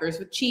far. Crackers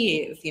with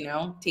cheese,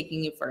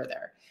 taking you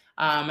further.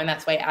 And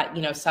that's why,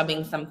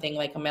 subbing something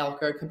like a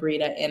milk or a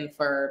Kabrita in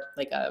for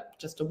like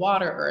just a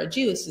water or a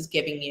juice is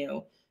giving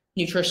you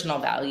nutritional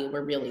value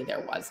where really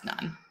there was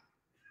none.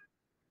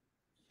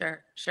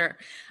 Sure, sure.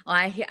 Well,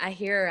 I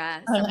hear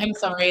I'm someone calling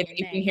sorry your that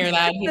you can name. hear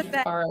that.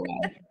 He's far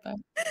away, but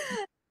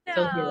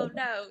still hear No, it.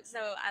 no.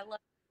 So I love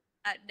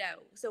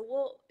no.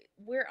 So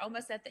we're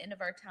almost at the end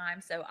of our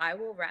time, so I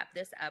will wrap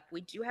this up.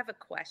 We do have a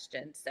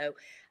question, so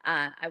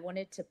I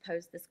wanted to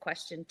pose this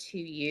question to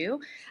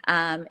you.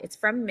 It's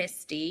from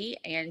Misty,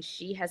 and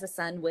she has a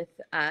son with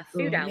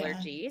food Oh, yeah.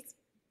 allergies.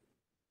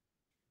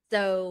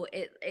 So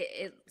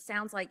it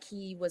sounds like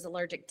he was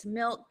allergic to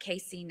milk,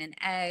 casein, and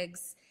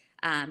eggs.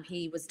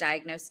 He was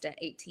diagnosed at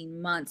 18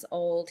 months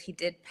old. He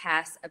did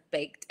pass a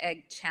baked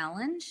egg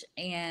challenge,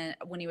 and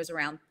when he was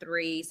around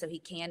 3, so he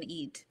can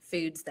eat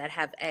foods that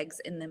have eggs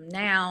in them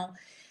now.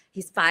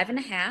 He's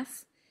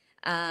 5.5,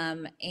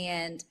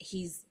 and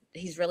he's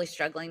really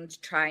struggling to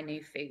try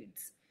new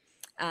foods.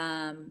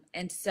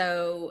 And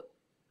so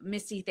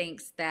Misty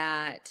thinks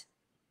that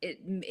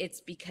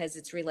it's because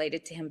it's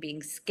related to him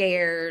being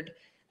scared,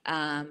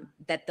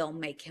 that they'll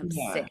make him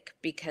Yeah. sick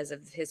because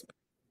of his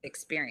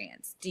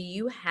experience. Do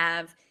you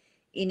have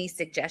any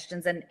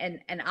suggestions?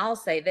 And I'll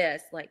say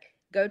this, like,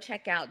 go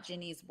check out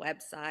Jenny's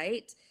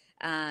website,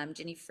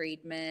 Jenny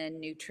Friedman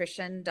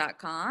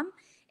nutrition.com.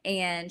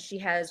 And she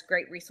has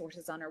great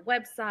resources on her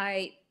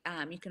website.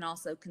 You can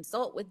also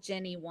consult with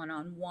Jenny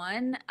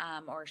one-on-one,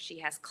 or she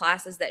has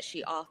classes that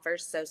she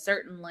offers. So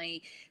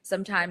certainly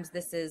sometimes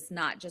this is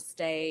not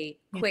just a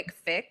quick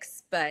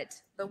fix,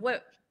 but Yeah.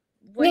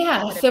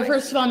 what So advice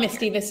first do of you all, have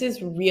Misty, there? this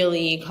is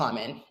really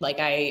common. Like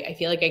I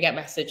feel like I get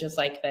messages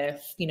like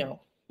this,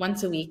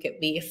 once a week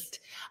at least.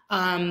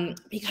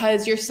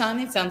 Because your son,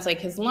 it sounds like,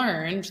 has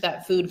learned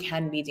that food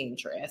can be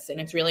dangerous,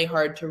 and it's really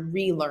hard to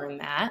relearn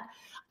that.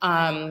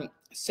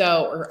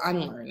 Or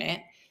unlearn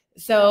it.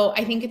 So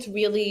I think it's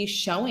really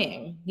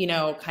showing,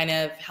 kind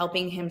of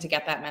helping him to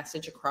get that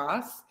message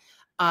across.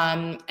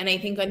 And I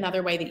think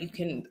another way that you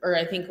can, or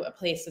I think a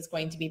place that's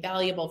going to be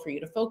valuable for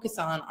you to focus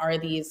on are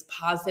these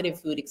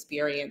positive food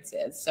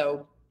experiences.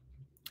 So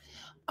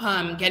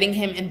getting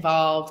him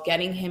involved,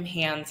 getting him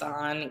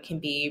hands-on can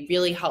be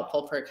really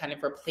helpful for kind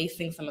of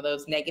replacing some of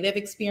those negative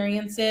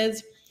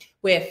experiences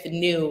with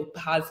new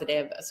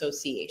positive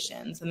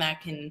associations. And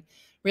that can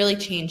really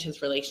change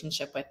his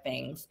relationship with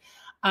things.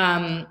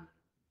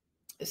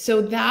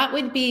 So that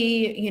would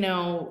be,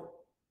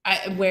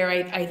 where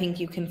I think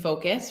you can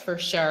focus for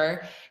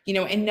sure,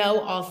 and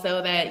know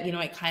also that,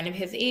 at kind of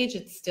his age,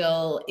 it's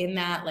still in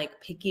that like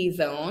picky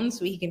zone.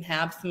 So he can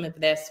have some of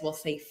this, we'll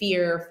say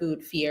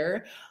food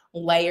fear,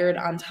 layered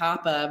on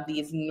top of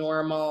these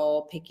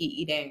normal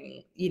picky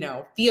eating,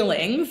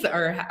 feelings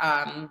or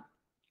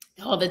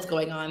all that's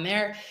going on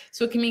there.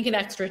 So it can make it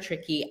extra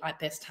tricky at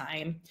this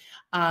time.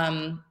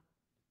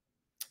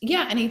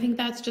 Yeah, and I think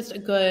that's just a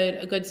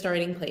good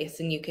starting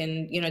place. And you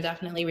can,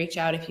 definitely reach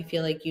out if you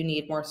feel like you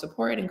need more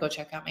support and go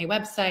check out my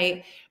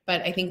website. But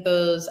I think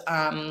those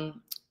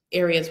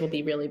areas will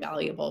be really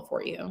valuable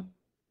for you.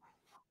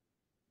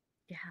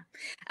 Yeah.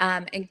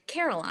 And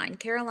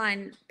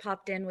Caroline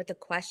popped in with a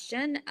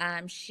question.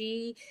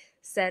 She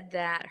said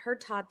that her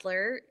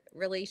toddler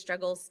really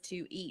struggles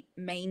to eat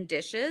main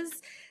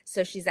dishes.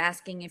 So she's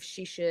asking if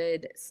she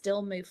should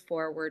still move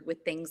forward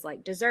with things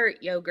like dessert,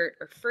 yogurt,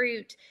 or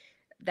fruit,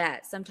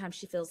 that sometimes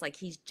she feels like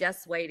he's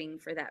just waiting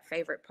for that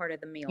favorite part of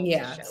the meal to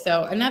Yeah. show So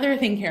up. another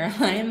thing,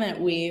 Caroline, that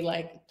we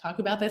talk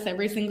about this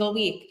every single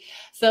week.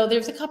 So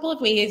there's a couple of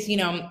ways,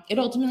 it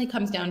ultimately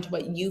comes down to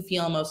what you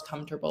feel most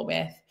comfortable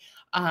with.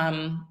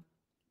 But,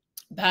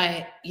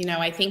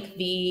 I think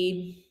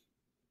the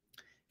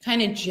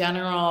kind of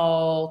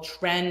general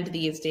trend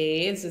these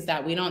days is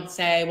that we don't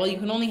say, well, you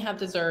can only have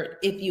dessert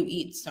if you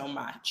eat so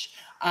much,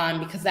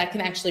 because that can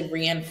actually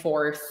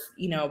reinforce,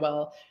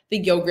 well, the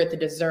yogurt, the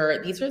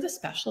dessert, these are the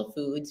special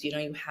foods,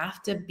 you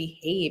have to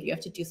behave, you have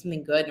to do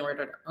something good in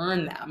order to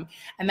earn them.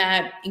 And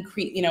that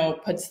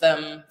puts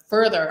them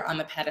further on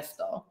the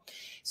pedestal.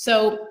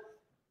 So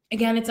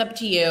again, it's up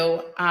to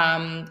you.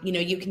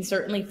 You can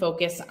certainly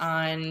focus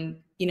on,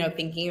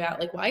 thinking about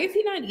like, why is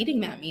he not eating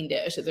that main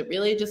dish? Is it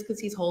really just because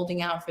he's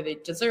holding out for the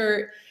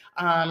dessert?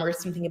 Or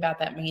something about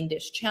that main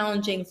dish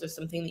challenging? Is there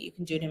something that you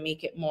can do to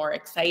make it more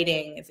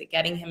exciting? Is it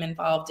getting him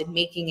involved in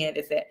making it?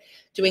 Is it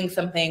doing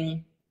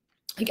something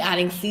like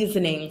adding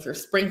seasonings or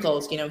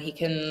sprinkles? He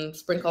can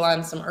sprinkle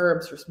on some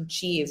herbs or some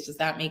cheese. Does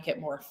that make it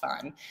more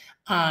fun?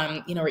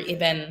 Or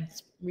even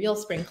real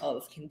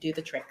sprinkles can do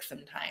the trick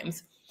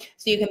sometimes.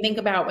 So you can think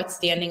about what's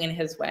standing in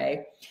his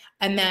way.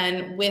 And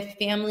then with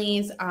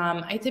families,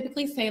 I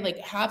typically say like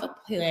have a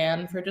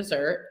plan for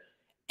dessert.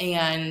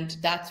 And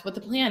that's what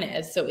the plan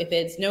is. So if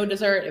it's no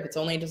dessert, if it's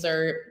only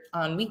dessert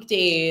on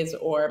weekdays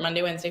or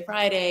Monday, Wednesday,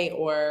 Friday,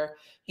 or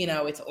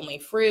it's only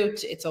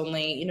fruit, it's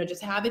only,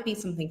 just have it be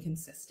something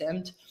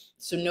consistent.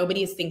 So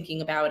nobody is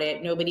thinking about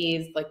it.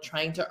 Nobody's like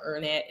trying to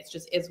earn it. It's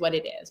just is what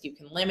it is. You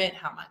can limit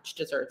how much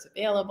dessert's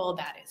available.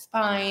 That is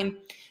fine.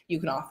 You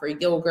can offer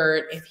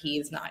yogurt if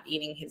he's not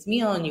eating his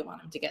meal and you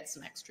want him to get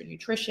some extra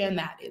nutrition.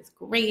 That is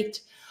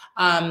great.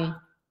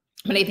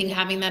 But I think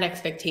having that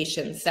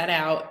expectation set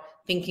out,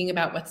 thinking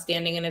about what's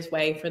standing in his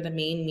way for the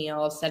main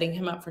meal, setting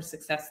him up for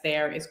success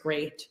there is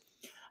great.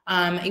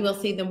 I will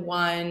say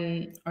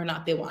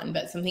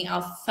but something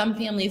else some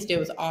families do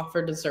is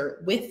offer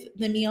dessert with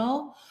the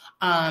meal.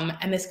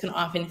 And this can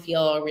often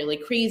feel really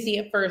crazy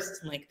at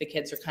first. Like the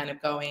kids are kind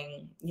of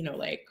going,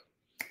 like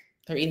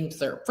they're eating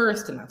dessert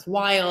first, and that's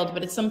wild.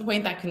 But at some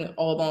point that can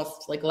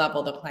almost like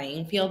level the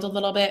playing field a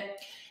little bit.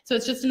 So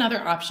it's just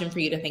another option for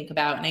you to think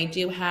about. And I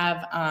do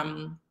have,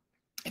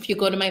 if you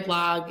go to my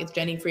blog, it's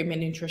Jenny Friedman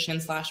Nutrition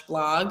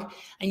 /blog,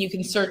 and you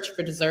can search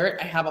for dessert.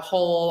 I have a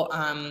whole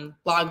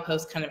blog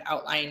post kind of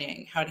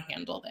outlining how to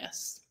handle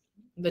this,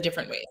 the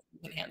different ways you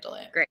can handle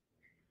it. Great.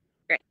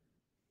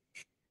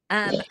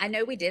 I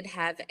know we did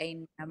have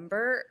a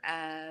number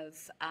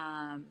of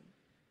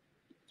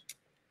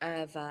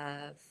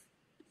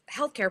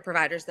healthcare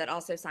providers that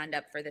also signed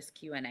up for this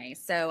Q&A.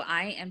 So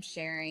I am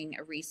sharing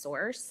a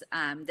resource.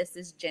 This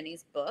is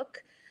Jenny's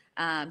book,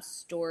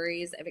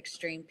 Stories of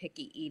Extreme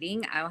Picky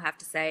Eating. I'll have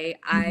to say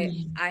I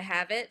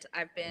have it.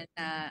 I've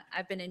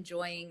been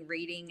enjoying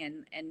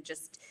reading and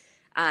just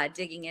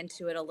digging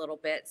into it a little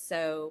bit.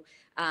 So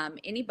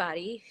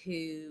anybody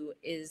who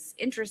is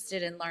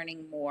interested in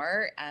learning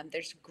more,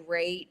 there's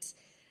great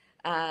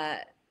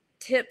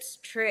tips,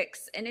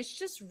 tricks, and it's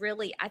just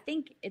really, I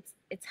think it's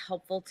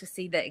helpful to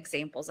see the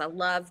examples. I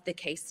love the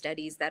case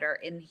studies that are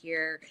in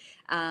here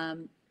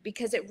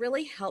because it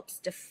really helps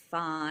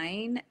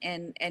define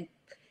and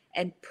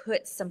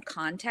put some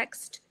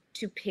context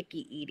to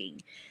picky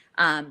eating,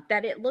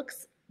 that it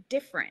looks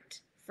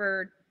different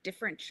for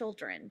different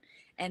children.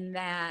 And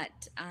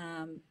that,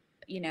 I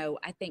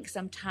think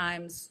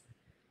sometimes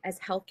as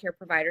healthcare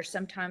providers,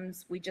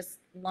 sometimes we just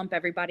lump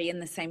everybody in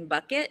the same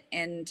bucket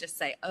and just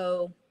say,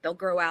 oh, they'll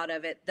grow out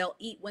of it. They'll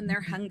eat when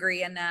they're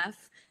hungry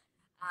enough.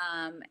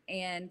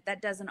 And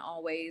that doesn't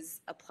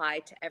always apply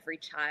to every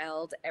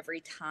child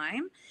every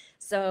time.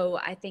 So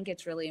I think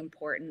it's really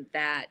important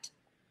that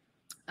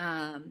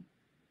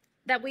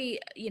that we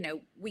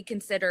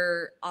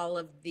consider all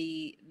of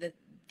the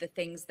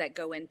things that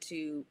go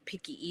into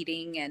picky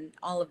eating and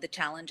all of the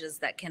challenges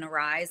that can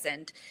arise,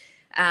 and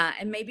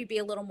maybe be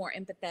a little more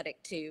empathetic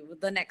too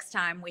the next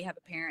time we have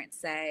a parent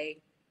say,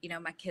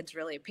 my kid's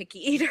really a picky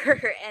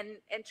eater, and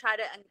try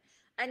to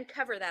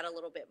uncover that a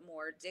little bit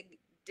more, dig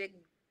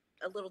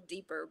a little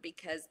deeper,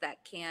 because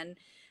that can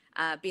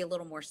be a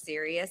little more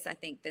serious, I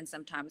think, than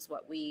sometimes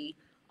what we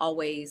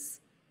always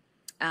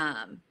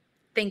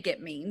think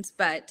it means.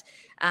 But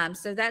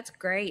so that's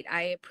great.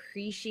 I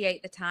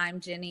appreciate the time,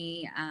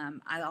 Jenny.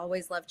 I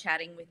always love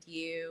chatting with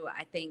you.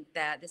 I think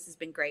that this has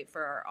been great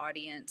for our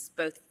audience,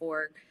 both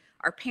for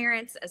our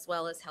parents as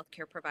well as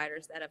healthcare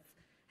providers that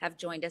have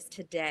joined us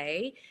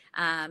today.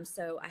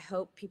 So I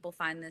hope people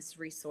find this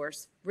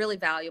resource really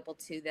valuable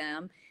to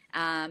them.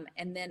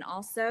 And then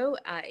also,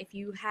 if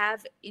you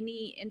have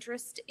any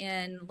interest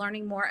in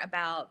learning more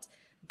about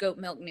goat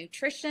milk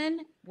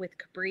nutrition with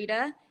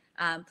Kabrita,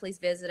 please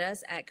visit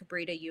us at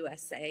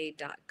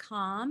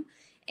kabritausa.com,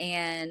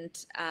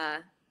 and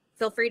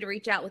feel free to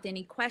reach out with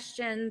any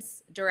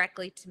questions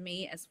directly to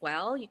me as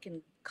well. You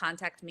can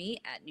contact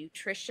me at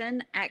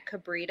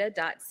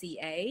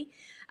nutrition@kabrita.ca.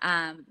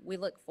 We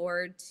look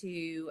forward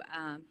to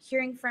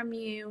hearing from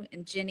you.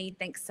 And Jenny,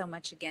 thanks so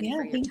much again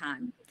for your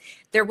time.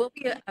 There will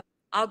be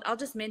I'll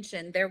just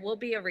mention there will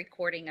be a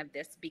recording of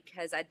this,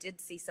 because I did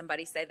see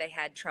somebody say they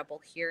had trouble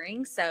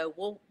hearing. So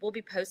we'll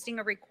be posting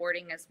a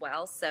recording as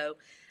well. So,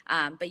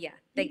 but yeah,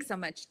 thanks so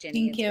much,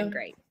 Jenny. Thank you. It's been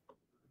great.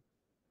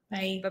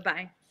 Bye.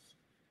 Bye-bye.